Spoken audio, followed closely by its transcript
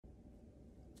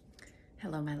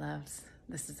Hello, my loves.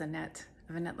 This is Annette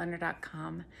of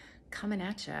AnnetteLerner.com coming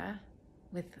at ya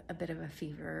with a bit of a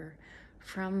fever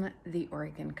from the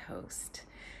Oregon coast.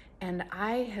 And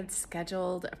I had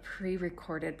scheduled a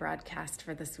pre-recorded broadcast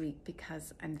for this week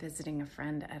because I'm visiting a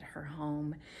friend at her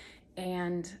home,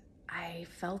 and I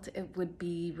felt it would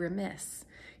be remiss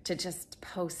to just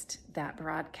post that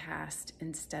broadcast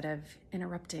instead of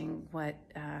interrupting what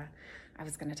I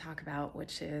was going to talk about,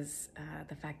 which is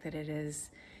the fact that it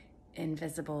is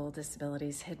Invisible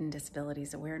Disabilities, Hidden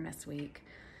Disabilities Awareness Week,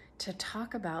 to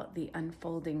talk about the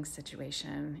unfolding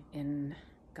situation in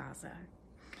Gaza.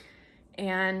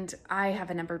 And I have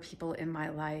a number of people in my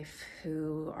life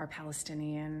who are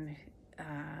Palestinian,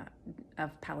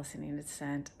 of Palestinian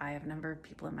descent. I have a number of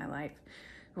people in my life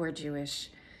who are Jewish.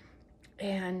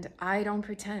 And I don't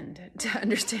pretend to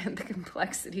understand the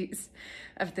complexities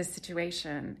of this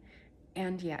situation.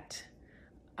 And yet,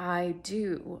 I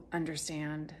do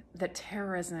understand that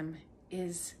terrorism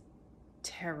is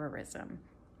terrorism,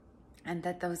 and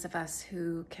that those of us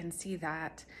who can see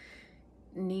that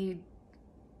need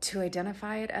to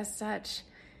identify it as such,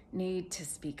 need to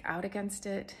speak out against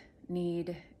it,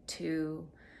 need to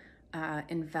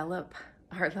envelop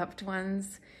our loved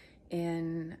ones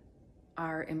in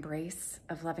our embrace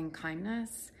of loving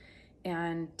kindness,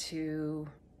 and to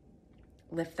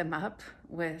lift them up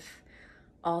with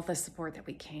all the support that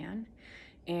we can.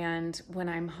 And when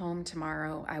I'm home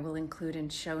tomorrow, I will include in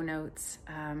show notes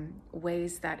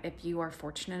ways that if you are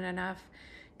fortunate enough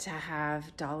to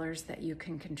have dollars that you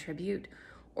can contribute,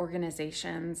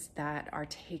 organizations that are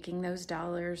taking those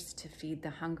dollars to feed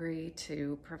the hungry,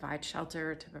 to provide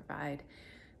shelter, to provide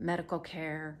medical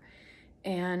care.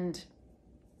 And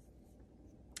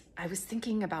I was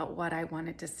thinking about what I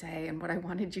wanted to say and what I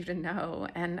wanted you to know.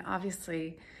 And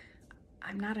obviously,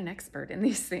 I'm not an expert in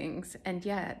these things, and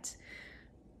yet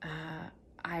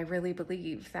I really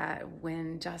believe that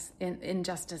when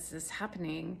injustice is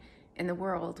happening in the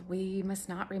world, we must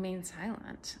not remain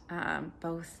silent,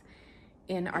 both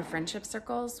in our friendship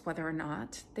circles, whether or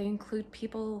not they include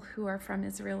people who are from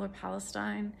Israel or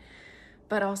Palestine,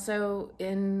 but also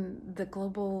in the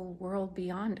global world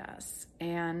beyond us,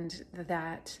 and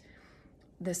that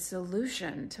the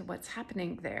solution to what's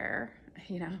happening there,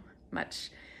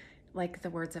 much like the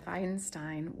words of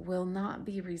Einstein, will not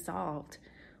be resolved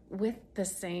with the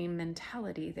same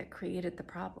mentality that created the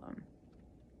problem.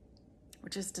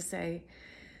 Which is to say,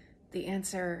 the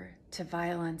answer to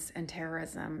violence and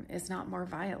terrorism is not more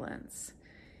violence.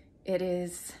 It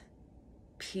is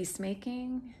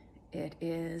peacemaking, it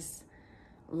is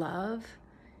love,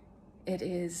 it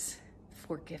is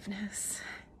forgiveness.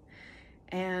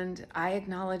 And I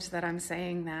acknowledge that I'm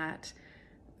saying that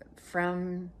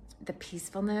from the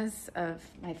peacefulness of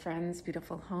my friend's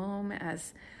beautiful home,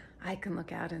 as I can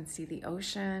look out and see the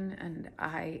ocean, and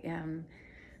I am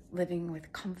living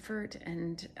with comfort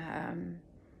and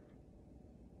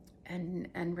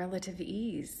relative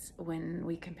ease when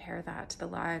we compare that to the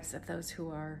lives of those who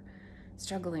are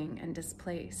struggling and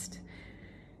displaced.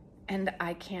 And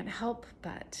I can't help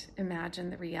but imagine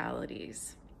the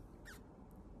realities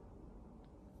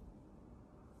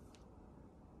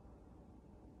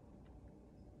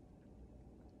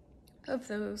of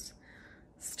those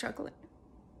struggling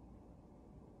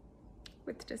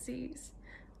with disease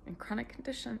and chronic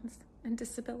conditions and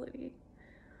disability,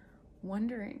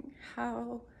 wondering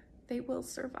how they will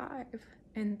survive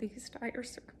in these dire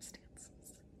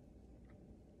circumstances.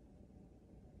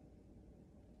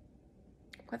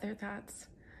 Whether that's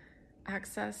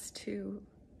access to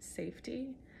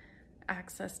safety,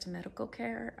 access to medical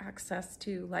care, access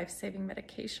to life-saving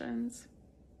medications,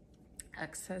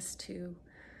 access to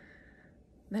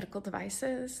medical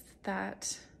devices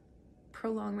that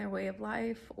prolong their way of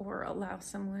life or allow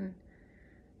someone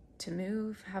to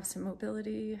move, have some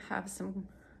mobility, have some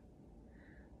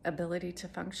ability to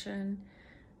function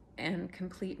and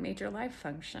complete major life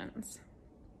functions.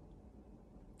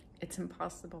 It's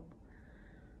impossible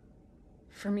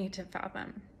for me to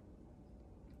fathom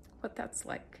what that's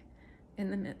like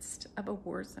in the midst of a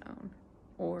war zone,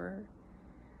 or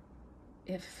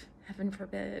if, heaven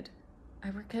forbid, I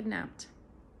were kidnapped.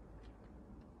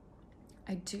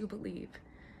 I do believe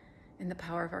in the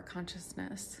power of our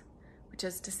consciousness, which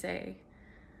is to say,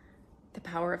 the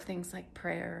power of things like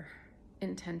prayer,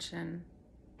 intention,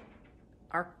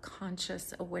 our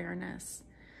conscious awareness.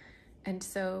 And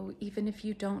so even if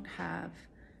you don't have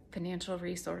financial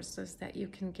resources that you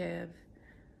can give,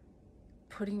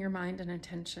 putting your mind and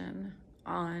attention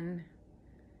on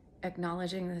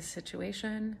acknowledging the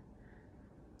situation,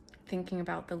 thinking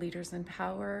about the leaders in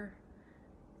power,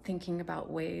 thinking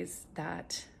about ways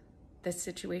that this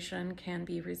situation can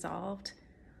be resolved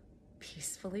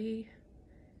peacefully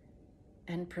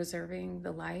and preserving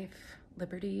the life,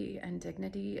 liberty, and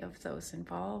dignity of those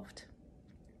involved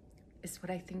is what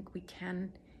I think we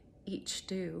can each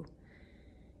do,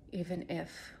 even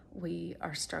if we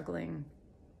are struggling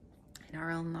in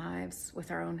our own lives,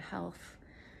 with our own health,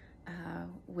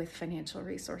 with financial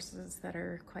resources that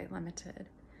are quite limited.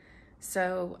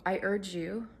 So I urge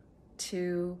you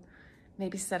to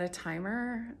maybe set a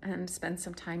timer and spend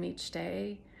some time each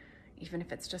day, even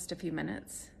if it's just a few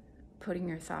minutes, putting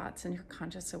your thoughts and your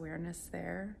conscious awareness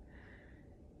there,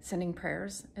 sending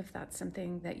prayers if that's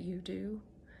something that you do,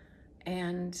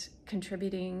 and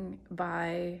contributing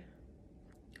by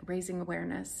raising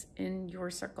awareness in your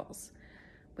circles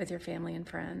with your family and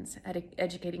friends,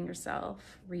 educating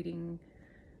yourself, reading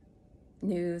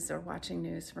news or watching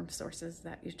news from sources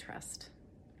that you trust.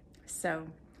 So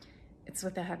it's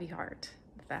with a heavy heart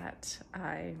that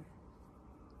I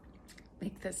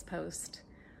make this post,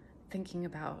 thinking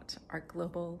about our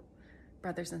global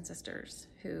brothers and sisters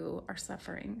who are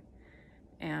suffering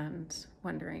and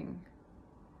wondering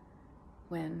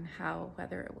when, how,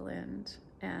 whether it will end,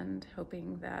 and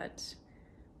hoping that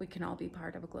we can all be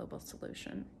part of a global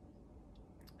solution.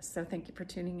 So thank you for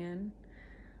tuning in.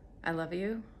 I love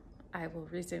you. I will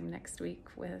resume next week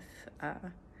with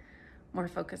more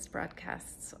focused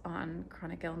broadcasts on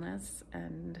chronic illness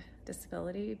and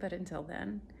disability. But until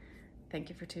then, thank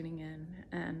you for tuning in.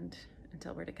 And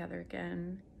until we're together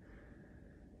again,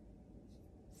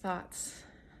 thoughts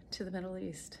to the Middle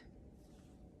East.